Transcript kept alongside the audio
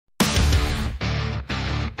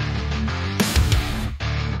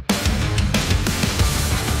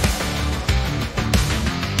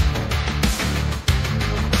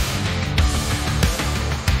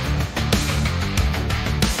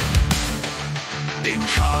In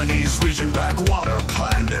Connie's region backwater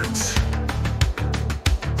planet,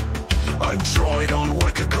 a droid on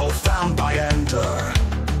Wickako found by Ender,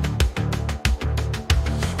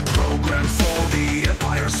 programmed for the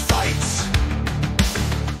Empire's fights.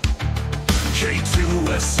 Kaytoo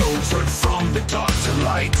has soldiered from the dark to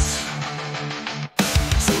light,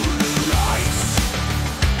 to the light.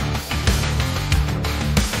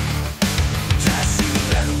 Dazzing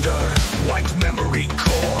Ender, white memory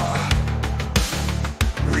core,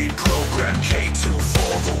 reprogram Kaytoo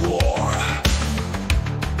for the war.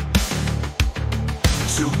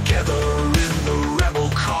 Together in the rebel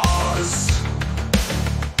cause,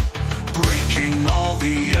 breaking all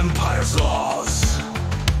the Empire's laws.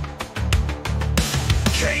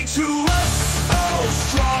 K2SO,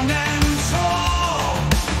 strong and tall,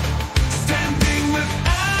 standing with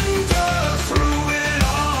anger through it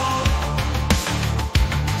all.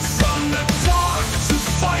 From the dark to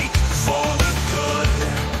fight for the good,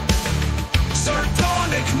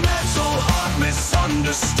 sardonic metal heart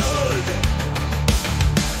misunderstood.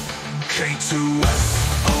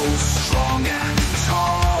 K2SO, strong and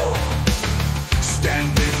tall,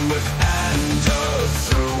 standing with anger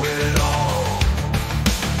through it all.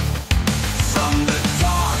 From the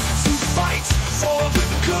dark to fight for the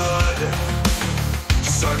good,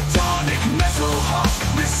 sardonic metal heart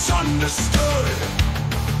misunderstood.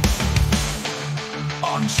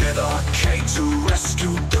 On Jeddah, Kaytoo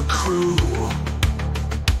rescued the crew.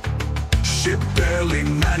 Ship barely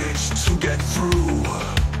managed to get through.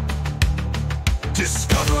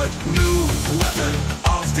 Discovered new weapon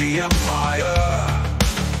of the Empire,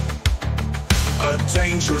 a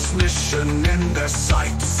dangerous mission in their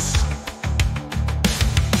sights.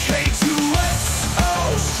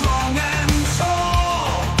 K2SO, strong and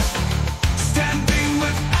tall, standing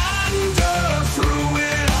with anger through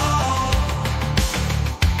it all.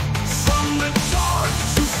 From the dark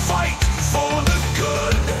to fight for the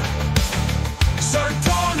good,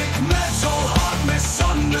 sardonic metal heart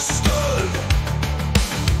misunderstood.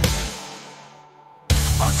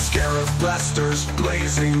 A scare of blasters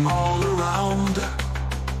blazing all around,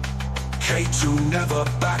 Kaytoo never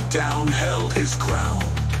backed down, held his ground.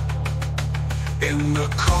 In the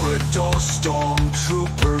corridor,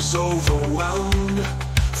 stormtroopers overwhelmed,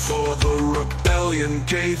 for the rebellion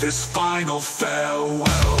gave his final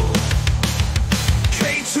farewell.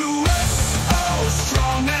 K2SO,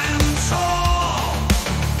 strong and tall,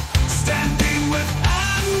 standing with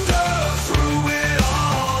anger through it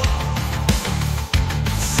all.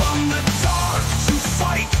 From the dark to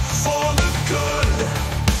fight for the good,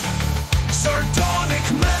 sardonic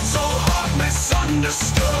metal heart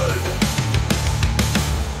misunderstood.